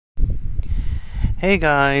Hey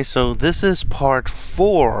guys, so this is part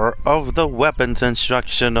 4 of the weapons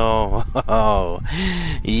instructional.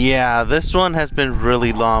 Yeah, this one has been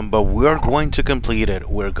really long, but we're going to complete it.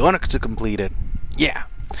 Yeah.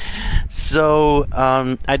 So,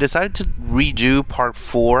 I decided to redo part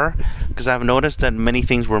 4 because I've noticed that many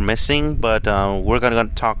things were missing, but we're going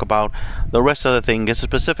to talk about the rest of the things.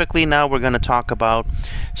 Specifically now we're going to talk about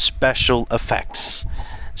special effects.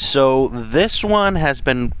 So this one has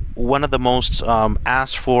been one of the most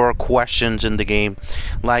asked for questions in the game,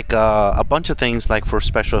 like a bunch of things like for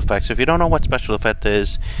special effects. If you don't know what special effect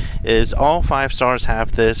is all 5 stars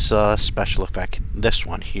have this special effect, this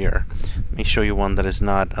one here. Let me show you one that is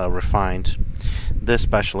not refined, this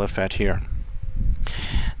special effect here.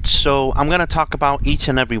 So I'm gonna talk about each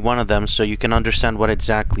and every one of them so you can understand what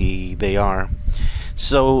exactly they are.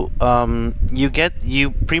 So you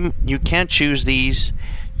can't choose these.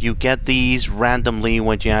 You get these randomly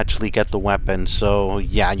when you actually get the weapon. So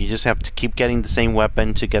yeah, you just have to keep getting the same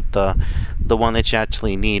weapon to get the one that you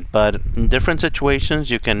actually need. But in different situations,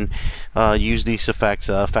 you can use these effects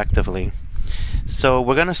effectively. So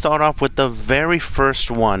we're gonna start off with the very first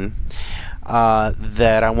one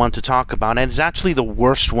that I want to talk about, and it's actually the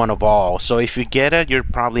worst one of all. So if you get it, you're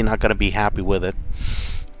probably not gonna be happy with it.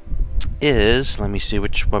 Let me see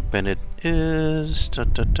which weapon it is.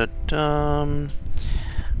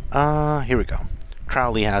 Here we go.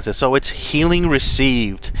 Crowley has it. So it's healing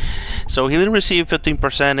received. So healing received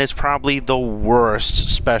 15% is probably the worst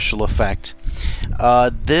special effect.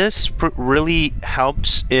 This really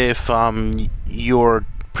helps if you're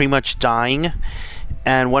pretty much dying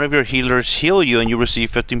and one of your healers heal you and you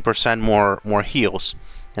receive 15% more heals,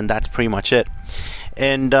 and that's pretty much it.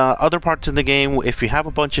 And other parts of the game, if you have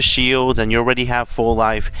a bunch of shields and you already have full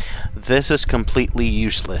life, this is completely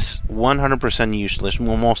useless. 100% useless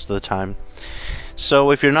most of the time. So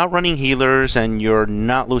if you're not running healers and you're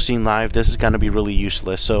not losing life, this is going to be really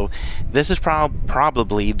useless. So this is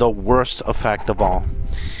probably the worst effect of all.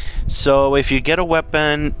 So if you get a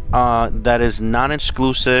weapon that is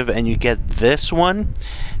non-exclusive and you get this one,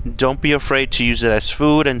 don't be afraid to use it as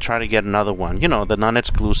food and try to get another one. You know, the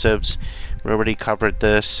non-exclusives. We already covered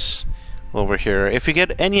this over here. If you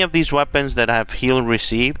get any of these weapons that have healing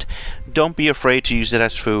received, don't be afraid to use it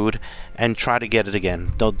as food and try to get it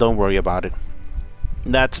again. Don't worry about it.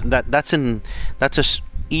 That's an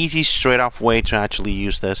easy, straight off way to actually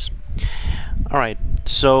use this. Alright,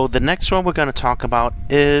 so the next one we're going to talk about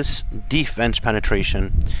is defense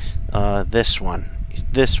penetration.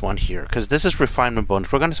 This one here, because this is refinement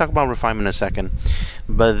bonus. We're going to talk about refinement in a second,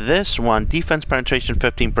 but this one, defense penetration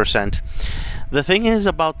 15%. The thing is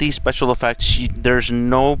about these special effects, there's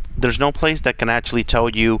no place that can actually tell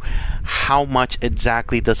you how much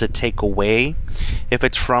exactly does it take away, if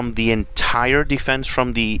it's from the entire defense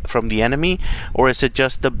from the enemy, or is it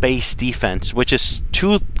just the base defense, which is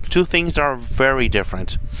two things that are very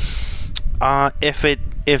different.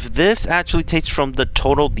 If this actually takes from the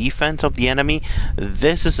total defense of the enemy,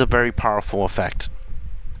 this is a very powerful effect.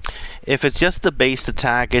 If it's just the base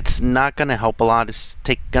attack, it's not going to help a lot. It's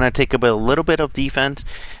going to take a little bit of defense,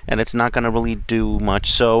 and it's not going to really do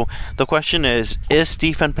much. So the question is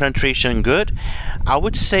defense penetration good? I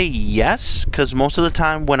would say yes, because most of the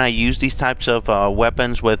time when I use these types of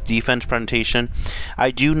weapons with defense penetration, I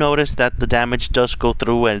do notice that the damage does go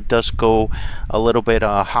through, and it does go a little bit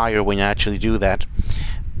higher when you actually do that.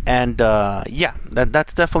 And yeah,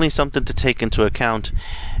 that's definitely something to take into account.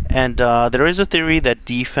 And there is a theory that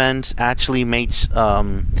defense actually makes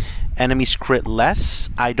enemies crit less.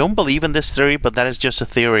 I don't believe in this theory, but that is just a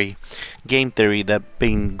theory, game theory that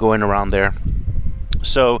been going around there.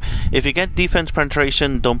 So if you get defense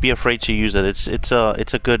penetration, don't be afraid to use it. It's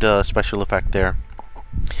a good special effect there.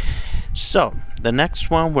 So the next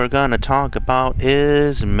one we're gonna talk about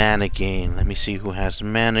is mana gain. Let me see who has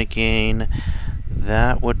mana gain.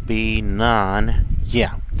 That would be none.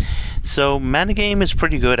 Yeah. So mana gain is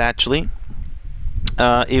pretty good actually.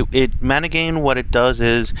 Mana gain, what it does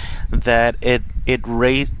is that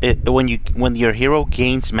when your hero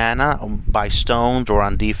gains mana by stones or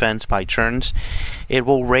on defense by turns, it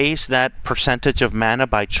will raise that percentage of mana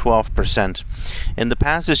by 12%. In the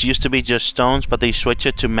past, this used to be just stones, but they switch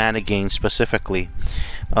it to mana gain specifically.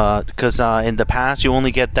 Because in the past you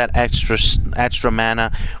only get that extra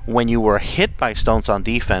mana when you were hit by stones on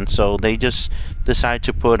defense, so they just decided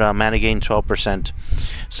to put mana gain 12%.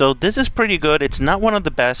 So this is pretty good. It's not one of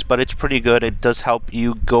the best, but it's pretty good. It does help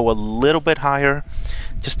you go a little bit higher,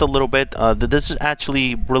 just a little bit. This is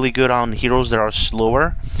actually really good on heroes that are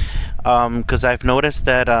slower. because I've noticed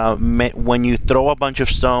that when you throw a bunch of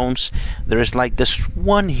stones, there's like this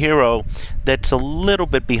one hero that's a little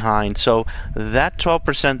bit behind. So that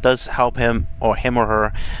 12% does help him or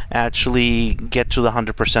her actually get to the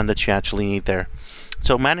 100% that you actually need there.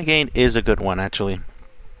 So mana gain is a good one actually.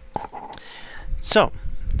 So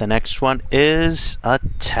the next one is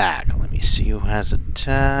attack. Let me see who has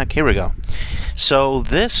attack. Here we go. So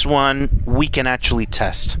this one we can actually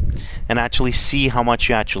test and actually see how much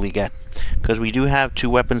you actually get, because we do have two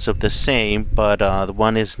weapons of the same, but the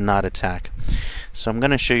one is not attack. So I'm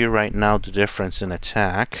going to show you right now the difference in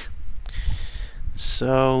attack.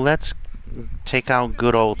 So let's take out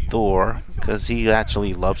good old Thor, because he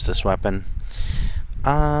actually loves this weapon.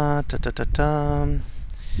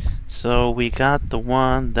 So we got the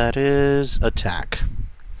one that is attack.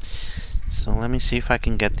 So let me see if I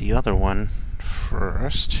can get the other one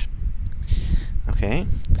first. Okay,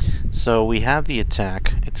 so we have the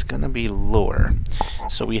attack. It's gonna be lower.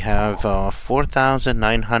 So we have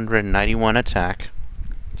 4,991 attack.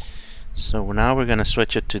 So now we're gonna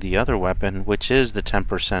switch it to the other weapon, which is the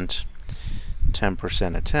 10%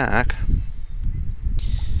 attack.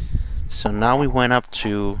 So now we went up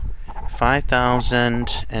to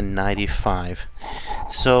 5,095.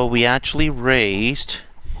 So we actually raised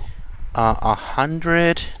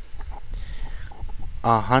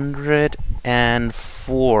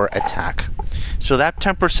 104 attack. So that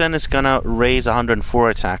 10% is gonna raise 104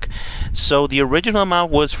 attack. So the original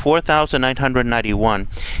amount was 4,991.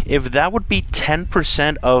 If that would be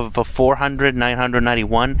 10% of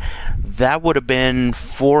 991, that would have been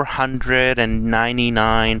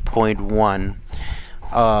 499.1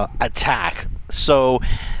 attack. So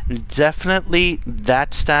definitely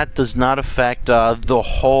that stat does not affect the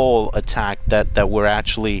whole attack that we're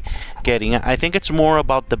actually getting. I think it's more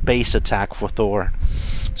about the base attack for Thor.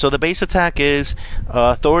 So the base attack is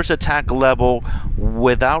Thor's attack level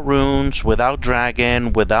without runes, without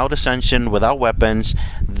dragon, without ascension, without weapons.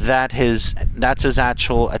 That's his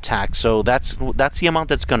actual attack. So that's the amount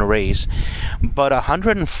that's going to raise. But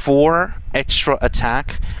 104 extra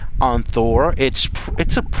attack on Thor, it's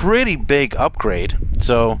a pretty big upgrade.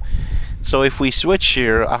 So if we switch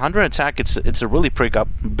here, 100 attack, it's a really big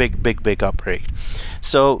upgrade.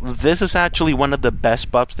 So this is actually one of the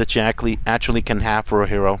best buffs that you actually can have for a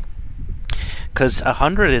hero, because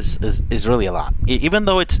 100 is really a lot. Even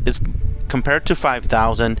though it's compared to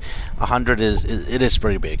 5,000, 100 is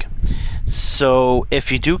pretty big. So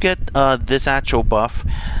if you do get this actual buff,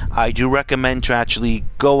 I do recommend to actually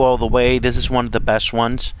go all the way. This is one of the best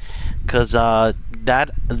ones, because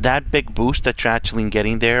that big boost that you're actually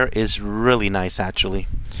getting there is really nice, actually.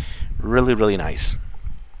 Really nice.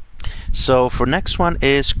 So for next one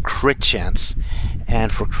is crit chance.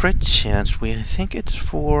 And for crit chance, I think it's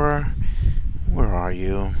for... Where are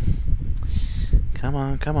you? Come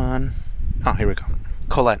on. Oh, here we go.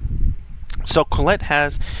 Colette. So Colette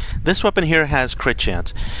has... This weapon here has crit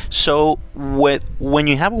chance. So when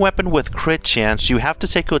you have a weapon with crit chance, you have to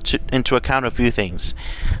take into account a few things.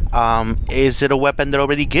 Is it a weapon that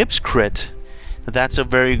already gives crit? That's a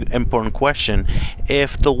very important question.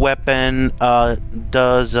 If the weapon already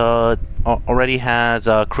has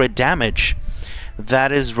crit damage,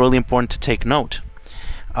 that is really important to take note.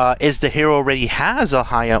 Is the hero already has a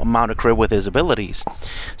high amount of crit with his abilities?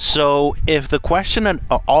 So if the question and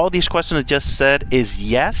all these questions I just said is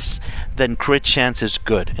yes, then crit chance is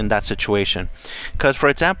good in that situation. Because for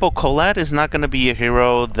example, Colette is not going to be a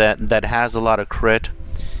hero that has a lot of crit.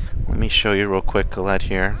 Let me show you real quick Colette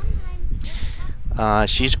here.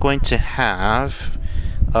 She's going to have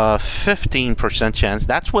 15% chance.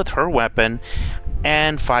 That's with her weapon,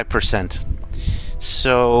 and 5%.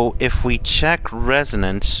 So if we check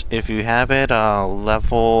resonance, if you have it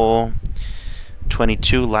level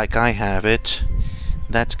 22 like I have it,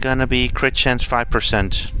 that's gonna be crit chance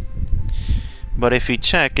 5%. But if you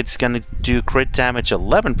check, it's gonna do crit damage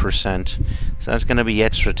 11%. So that's gonna be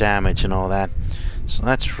extra damage and all that. So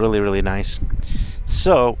that's really nice.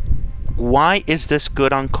 So why is this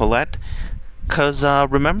good on Colette? Because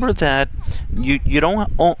remember that you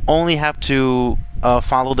don't only have to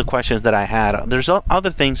follow the questions that I had. There's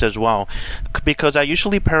other things as well, because I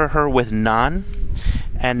usually pair her with Nan,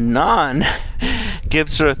 and Nan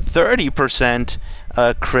gives her 30%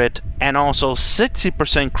 crit and also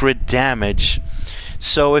 60% crit damage.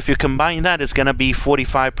 So if you combine that, it's gonna be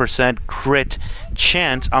 45% crit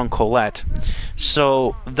chance on Colette.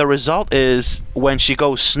 So the result is when she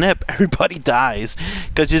goes snip, everybody dies,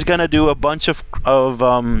 because she's gonna do a bunch of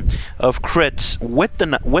crits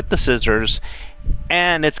with the scissors,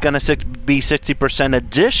 and it's gonna be 60%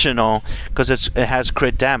 additional because it has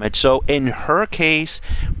crit damage. So in her case,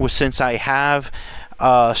 since I have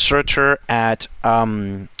Searcher at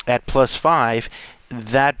 +5,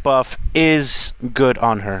 that buff is good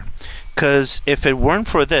on her. Because if it weren't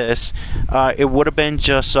for this, it would have been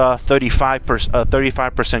just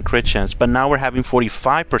 35% crit chance. But now we're having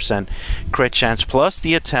 45% crit chance plus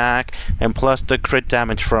the attack and plus the crit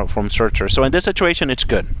damage from Searcher. So in this situation, it's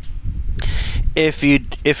good. If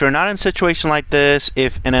you're not in a situation like this,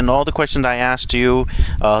 and in all the questions I asked you,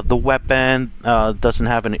 the weapon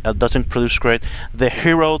doesn't produce crit, the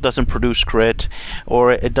hero doesn't produce crit,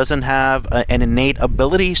 or it doesn't have an innate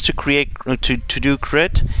abilities to do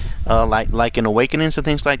crit, like in Awakenings and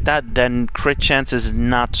things like that, then crit chance is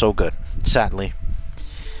not so good, sadly.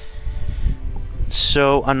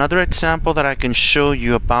 So another example that I can show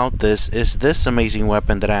you about this is this amazing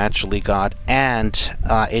weapon that I actually got, and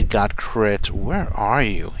it got crit. Where are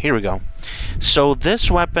you? Here we go. So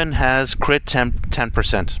this weapon has crit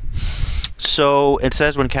 10%. So it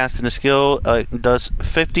says when casting a skill, it does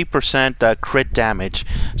 50% crit damage.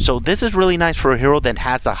 So this is really nice for a hero that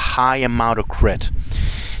has a high amount of crit.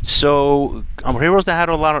 So heroes that had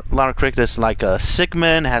a lot of crit, is like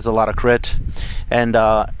Sigmund has a lot of crit, and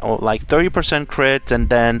like 30% crit, and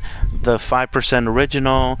then the 5%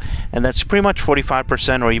 original, and that's pretty much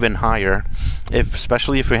 45% or even higher,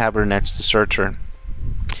 especially if you have her next to Searcher.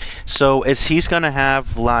 So he's gonna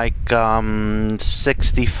have like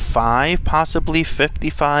 65, possibly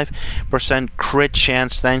 55% crit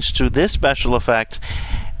chance thanks to this special effect,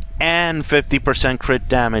 and 50% crit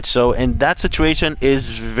damage. So in that situation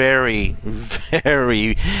is very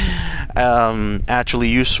actually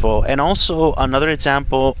useful. And also another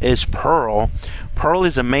example is Pearl. Pearl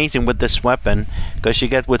is amazing with this weapon because you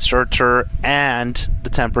get with Searcher and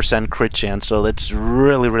the 10% crit chance, so it's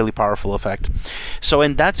really powerful effect. So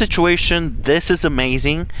in that situation, this is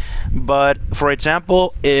amazing. But for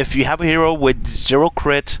example, if you have a hero with 0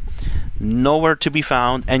 crit, nowhere to be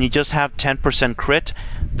found, and you just have 10% crit,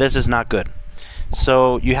 this is not good.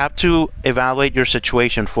 So you have to evaluate your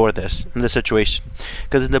situation for this, in this situation,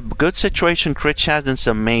 because in the good situation, crit chance is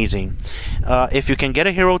amazing. If you can get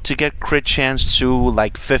a hero to get crit chance to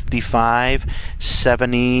like 55,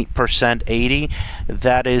 70%, 80,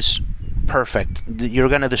 that is perfect. You're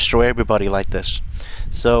gonna destroy everybody like this.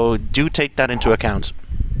 So do take that into account.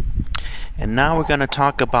 And now we're gonna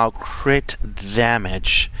talk about crit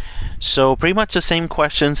damage. So pretty much the same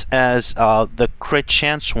questions as the crit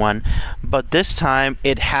chance one, but this time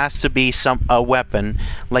it has to be a weapon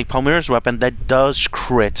like Palmyra's weapon that does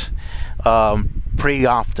crit pretty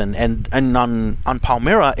often, and on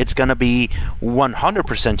Palmyra it's gonna be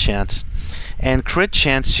 100% chance. And crit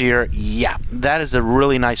chance here, yeah, that is a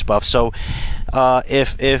really nice buff. So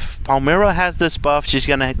if Palmyra has this buff, she's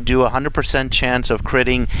gonna do 100% chance of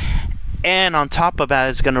critting. And on top of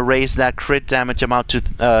that, it's going to raise that crit damage amount to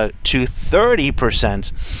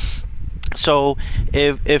 30%. So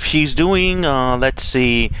if she's doing, let's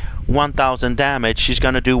see, 1,000 damage, she's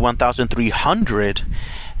going to do 1,300.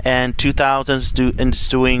 And 2,000 is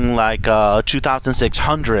doing like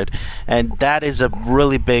 2,600, and that is a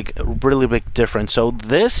really big difference. So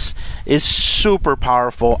this is super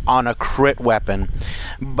powerful on a crit weapon,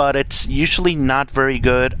 but it's usually not very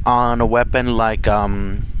good on a weapon like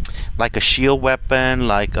a shield weapon,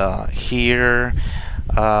 like here,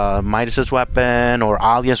 Midas's weapon or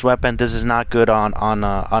Alia's weapon. This is not good on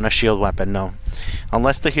a shield weapon, no.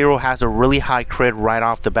 Unless the hero has a really high crit right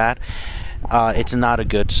off the bat, it's not a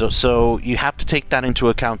good. So you have to take that into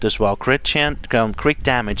account as well. Crit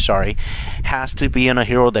damage, sorry, has to be in a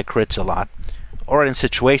hero that crits a lot, or in a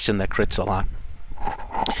situation that crits a lot.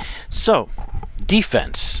 So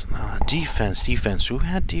defense, defense. Who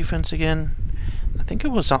had defense again? I think it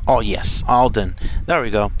was, oh yes, Alden. There we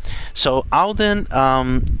go. So Alden,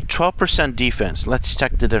 12% defense. Let's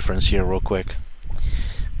check the difference here real quick.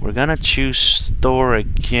 We're gonna choose Thor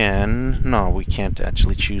again. No, we can't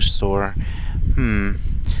actually choose Thor.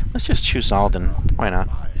 Let's just choose Alden. Why not?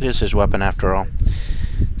 It is his weapon after all.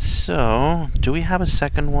 So, do we have a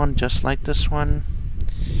second one just like this one?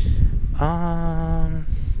 Well,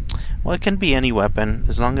 it can be any weapon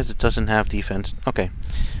as long as it doesn't have defense. Okay.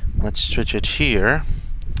 Let's switch it here.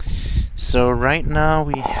 So right now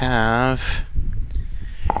we have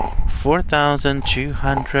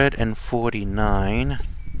 4,249.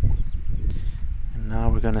 And now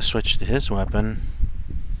we're going to switch to his weapon.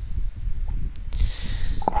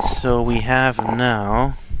 So we have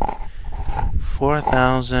now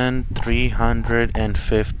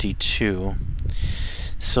 4,352.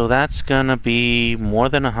 So that's going to be more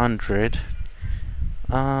than 100.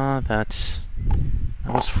 That's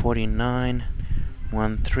That was 49.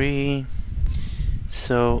 13.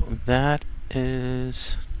 So that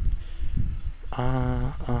is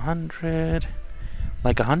 100,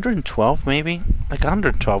 like 112 maybe, like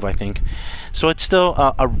 112 I think. So it's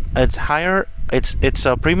still it's higher. It's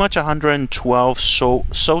pretty much 112. So.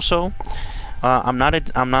 I'm not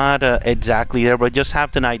exactly there, but just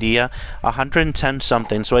have an idea. 110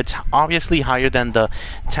 something. So it's obviously higher than the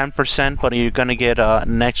 10%, but you're gonna get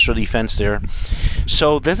an extra defense there.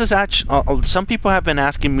 So this is actually some people have been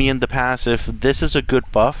asking me in the past if this is a good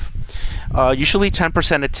buff. Usually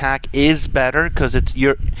 10% attack is better because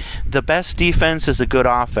the best defense is a good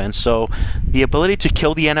offense. So the ability to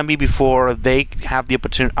kill the enemy before they have the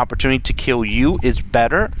opportunity to kill you is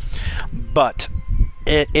better, but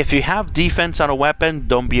if you have defense on a weapon,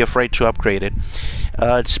 don't be afraid to upgrade it.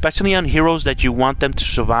 Especially on heroes that you want them to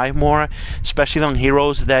survive more, especially on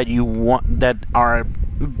heroes that you want that are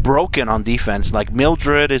broken on defense. Like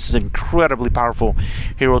Mildred is an incredibly powerful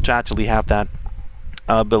hero to actually have that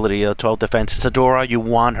ability, 12 defense. Isadora, you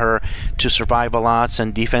want her to survive a lot,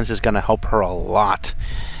 and defense is going to help her a lot.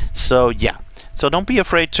 So yeah. So don't be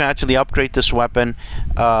afraid to actually upgrade this weapon,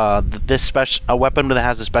 a weapon that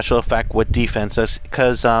has a special effect with defenses,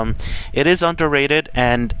 because it is underrated,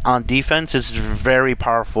 and on defense is a very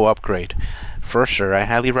powerful upgrade. For sure, I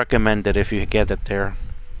highly recommend it if you get it there.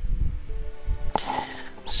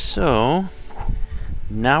 So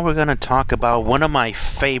now we're going to talk about one of my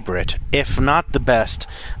favorite, if not the best,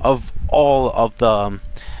 of all of the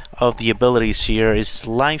abilities here is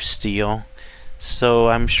lifesteal. So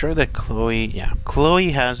I'm sure that Chloe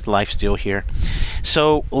has lifesteal here.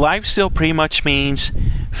 So lifesteal pretty much means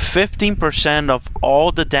 15% of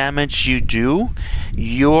all the damage you do,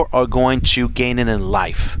 you are going to gain it in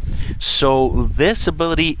life. So this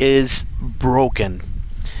ability is broken.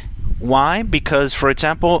 Why? Because, for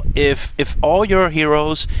example, if all your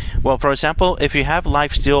heroes, well, for example, if you have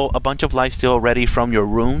lifesteal, a bunch of lifesteal ready from your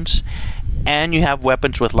runes, and you have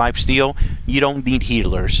weapons with lifesteal, you don't need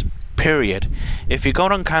healers. Period. If you go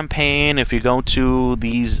on campaign, if you go to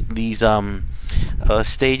these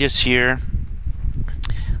stages here,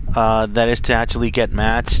 that is to actually get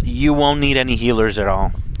mats, you won't need any healers at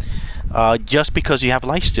all. Just because you have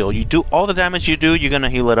lifesteal, you do all the damage you do, you're gonna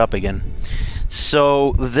heal it up again.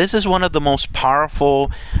 So this is one of the most powerful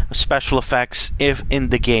special effects in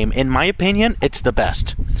the game. In my opinion, it's the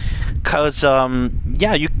best. Cause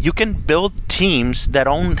yeah, you can build teams that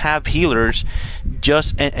don't have healers,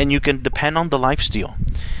 and you can depend on the lifesteal.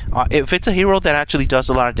 If it's a hero that actually does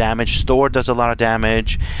a lot of damage, Thor does a lot of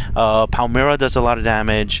damage, Palmyra does a lot of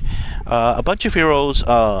damage, a bunch of heroes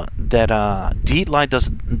that Deedlight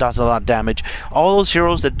does a lot of damage. All those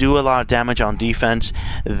heroes that do a lot of damage on defense,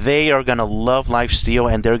 they are gonna love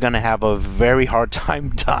lifesteal, and they're gonna have a very hard time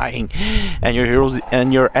dying, and your heroes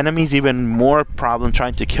and your enemies even more problem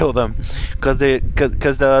trying to kill them, because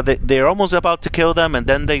they're almost about to kill them, and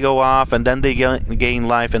then they go off, and then they gain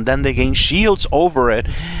life, and then they gain shields over it,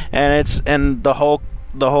 and the whole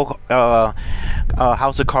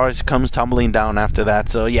house of cards comes tumbling down after that.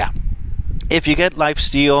 So yeah, if you get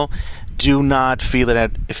lifesteal, do not feed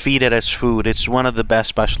it as food. It's one of the best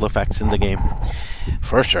special effects in the game,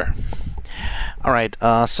 for sure. Alright,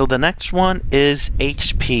 so the next one is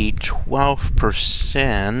HP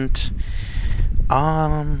 12%.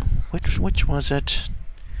 Which was it?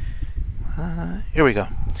 Here we go.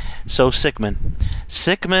 So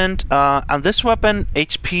Sigmund, on this weapon,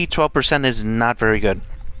 HP 12% is not very good.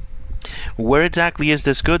 Where exactly is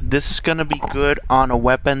this good? This is gonna be good on a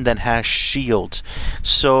weapon that has shields.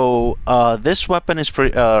 So this weapon is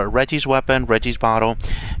Reggie's weapon, Reggie's bottle.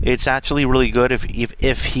 It's actually really good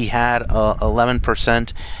if he had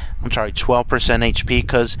 11%. I'm sorry, 12% HP,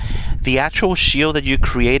 because the actual shield that you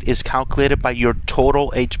create is calculated by your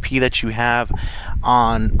total HP that you have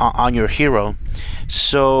on your hero.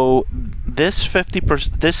 So this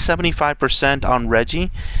 75% on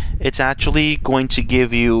Reggie, it's actually going to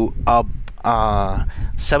give you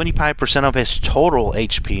 75% of his total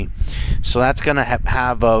HP. So that's gonna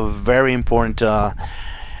have a very important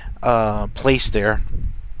place there.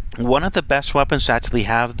 One of the best weapons to actually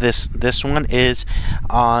have this one is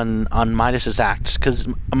on Midas's axe, because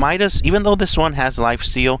Midas, even though this one has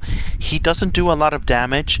lifesteal, he doesn't do a lot of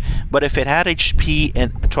damage. But if it had HP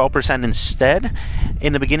and 12% instead,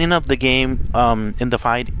 in the beginning of the game, in the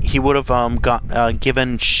fight, he would have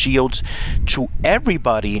given shields to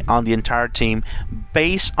everybody on the entire team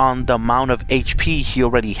based on the amount of HP he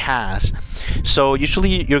already has. So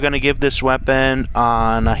usually you're gonna give this weapon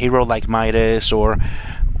on a hero like Midas or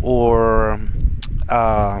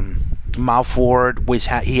Malford, which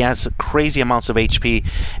he has crazy amounts of HP,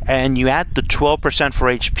 and you add the 12% for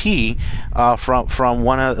HP from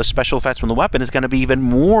one of the special effects from the weapon, is going to be even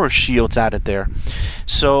more shields added there.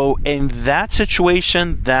 So in that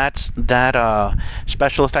situation, that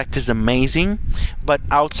special effect is amazing, but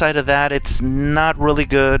outside of that, it's not really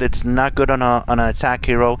good. It's not good on an attack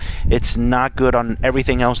hero. It's not good on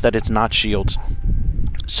everything else that it's not shields.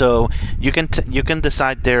 So you can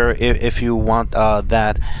decide there if you want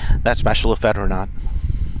that special effect or not.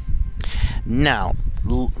 Now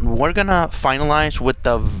we're gonna finalize with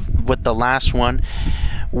the last one,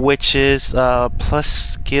 which is plus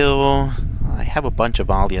skill. I have a bunch of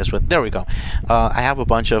alias, but there we go. I have a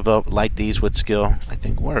bunch of like these with skill. I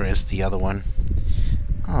think, where is the other one?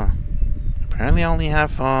 Oh, apparently I only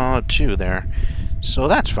have 2 there, so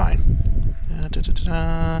that's fine.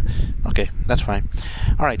 Okay, that's fine.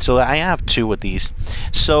 Alright, so I have 2 with these.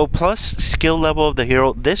 So plus skill level of the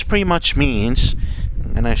hero, this pretty much means,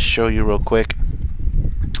 I'm gonna show you real quick,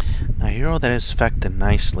 a hero that is affected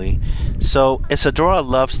nicely. So Isadora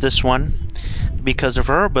loves this one because of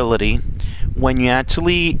her ability. When you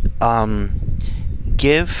actually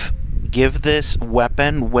give this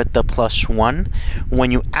weapon with the +1,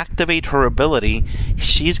 when you activate her ability,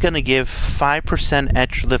 she's going to give 5%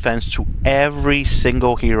 extra defense to every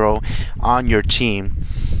single hero on your team.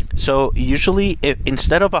 So usually,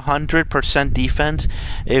 instead of 100% defense,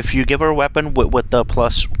 if you give her a weapon with the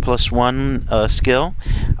 +1 skill,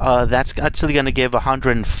 that's actually going to give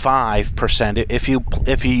 105%. If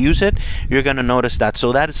you use it, you're going to notice that.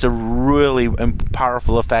 So that is a really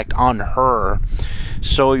powerful effect on her.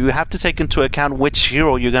 So you have to take into account which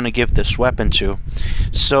hero you're going to give this weapon to.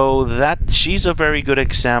 So that she's a very good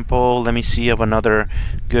example. Let me see of another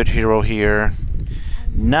good hero here.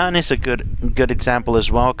 Nun is a good example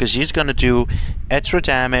as well, because she's going to do extra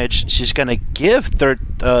damage. She's going to give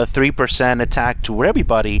 3% attack to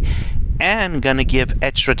everybody, and going to give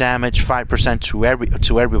extra damage 5%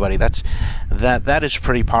 to everybody. That is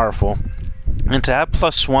pretty powerful. And to have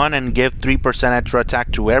 +1 and give 3% extra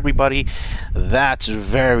attack to everybody, that's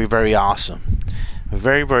very, very awesome.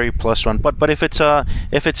 Very, very +1. But if it's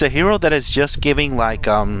a hero that is just giving like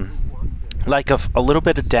a little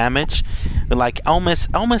bit of damage, like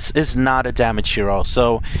Elmas is not a damage hero,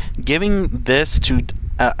 so giving this to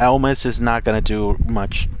Elmas is not going to do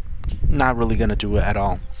much. Not really going to do it at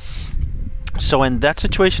all. So in that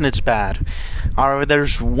situation, it's bad. However,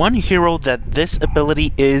 there's one hero that this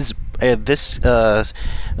ability is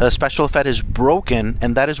special effect is broken,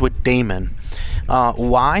 and that is with Damon.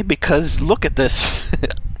 Why? Because look at this.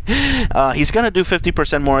 He's going to do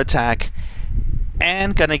 50% more attack,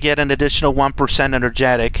 and gonna get an additional 1%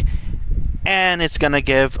 energetic, and it's gonna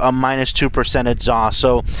give a -2% exhaust.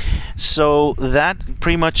 So that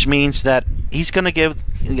pretty much means that he's gonna give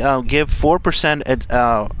 4%.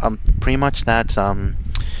 Pretty much that's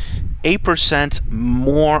 8%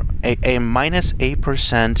 more, a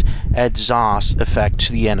 -8% exhaust effect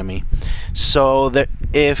to the enemy. So that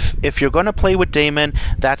if you're gonna play with Damon,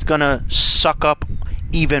 that's gonna suck up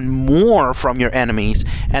even more from your enemies,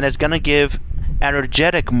 and it's gonna give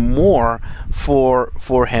energetic more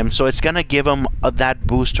for him, so it's gonna give him that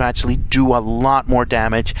boost to actually do a lot more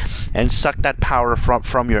damage and suck that power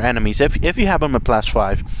from your enemies if you have him at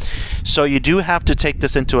 +5. So you do have to take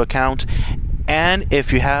this into account. And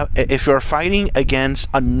if you're fighting against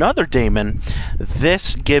another Damon,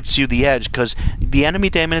 this gives you the edge, because the enemy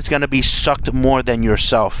Damon is going to be sucked more than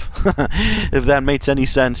yourself. If that makes any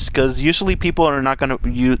sense, because usually people are not going to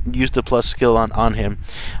use the plus skill on him,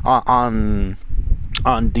 on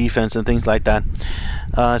defense and things like that.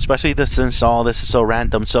 Especially since all this is so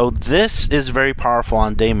random. So this is very powerful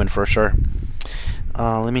on Damon for sure.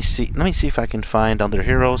 Let me see if I can find other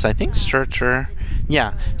heroes. I think Searcher.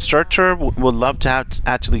 Yeah, Searcher would love to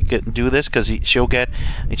actually do this, because she'll give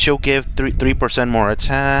 3% more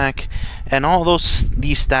attack, and all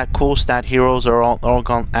these cool stat heroes are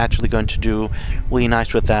all actually going to do really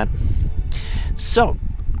nice with that. So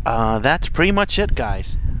that's pretty much it,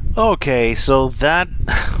 guys. Okay, so that,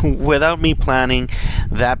 without me planning,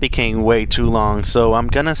 that became way too long, so I'm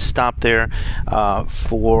gonna stop there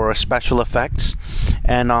for special effects,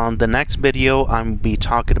 and on the next video I'm be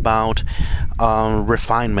talking about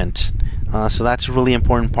refinement. So that's a really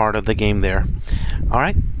important part of the game there.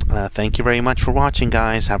 Alright, thank you very much for watching,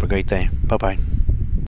 guys. Have a great day. Bye bye.